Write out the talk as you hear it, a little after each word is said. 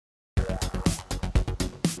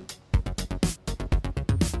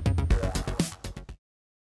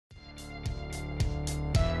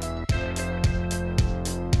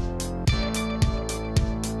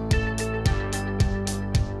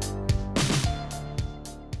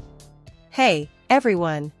Hey,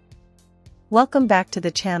 everyone! Welcome back to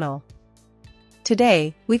the channel.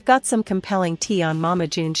 Today, we've got some compelling tea on Mama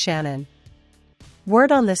June Shannon.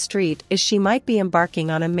 Word on the street is she might be embarking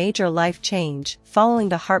on a major life change following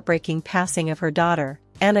the heartbreaking passing of her daughter,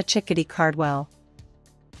 Chickadee Cardwell.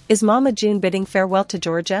 Is Mama June bidding farewell to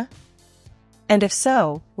Georgia? And if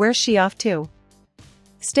so, where's she off to?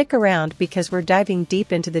 Stick around because we're diving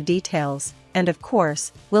deep into the details, and of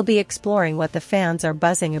course, we'll be exploring what the fans are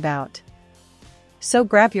buzzing about. So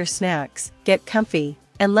grab your snacks, get comfy,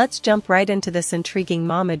 and let's jump right into this intriguing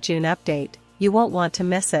Mama June update. You won't want to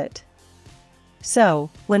miss it.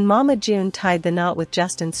 So, when Mama June tied the knot with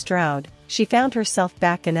Justin Stroud, she found herself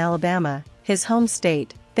back in Alabama, his home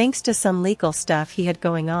state, thanks to some legal stuff he had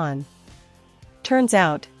going on. Turns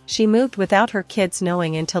out, she moved without her kids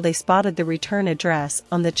knowing until they spotted the return address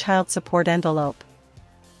on the child support envelope.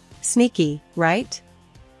 Sneaky, right?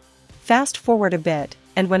 Fast forward a bit,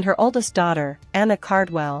 and when her oldest daughter,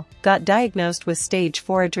 Cardwell, got diagnosed with stage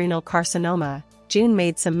 4 adrenal carcinoma, June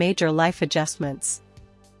made some major life adjustments.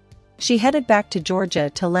 She headed back to Georgia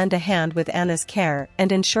to lend a hand with Anna's care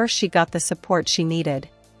and ensure she got the support she needed.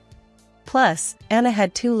 Plus, Anna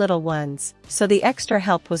had 2 little ones, so the extra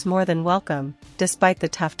help was more than welcome, despite the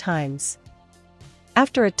tough times.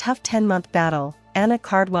 After a tough 10-month battle,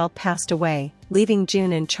 Cardwell passed away, leaving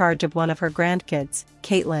June in charge of one of her grandkids,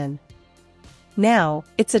 Caitlin. Now,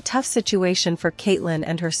 it's a tough situation for Caitlin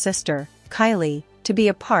and her sister, Kylie, to be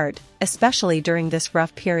apart, especially during this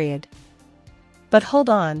rough period. But hold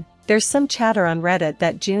on, there's some chatter on Reddit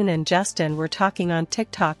that June and Justin were talking on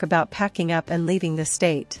TikTok about packing up and leaving the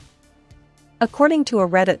state. According to a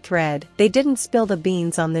Reddit thread, they didn't spill the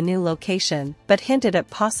beans on the new location, but hinted at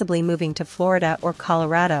possibly moving to Florida or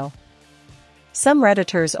Colorado. Some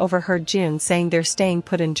Redditors overheard June saying they're staying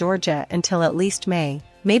put in Georgia until at least May,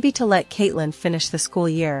 maybe to let Caitlin finish the school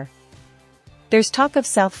year. There's talk of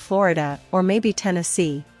South Florida or maybe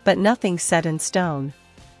Tennessee, but nothing set in stone.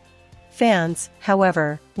 Fans,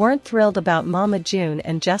 however, weren't thrilled about Mama June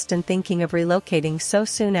and Justin thinking of relocating so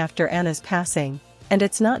soon after Anna's passing, and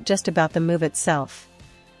it's not just about the move itself.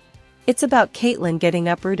 It's about Caitlin getting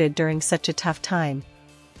uprooted during such a tough time.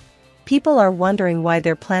 People are wondering why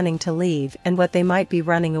they're planning to leave and what they might be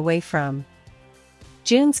running away from.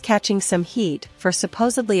 June's catching some heat for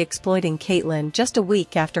supposedly exploiting Caitlin just a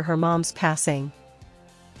week after her mom's passing.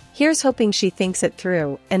 Here's hoping she thinks it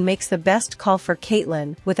through and makes the best call for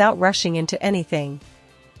Caitlin without rushing into anything.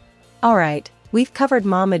 Alright, we've covered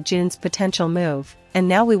Mama June's potential move, and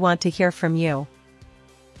now we want to hear from you.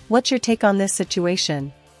 What's your take on this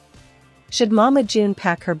situation? Should Mama June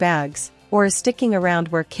pack her bags, or is sticking around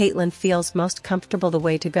where Caitlin feels most comfortable the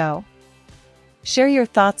way to go? Share your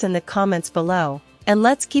thoughts in the comments below, and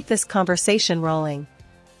let's keep this conversation rolling.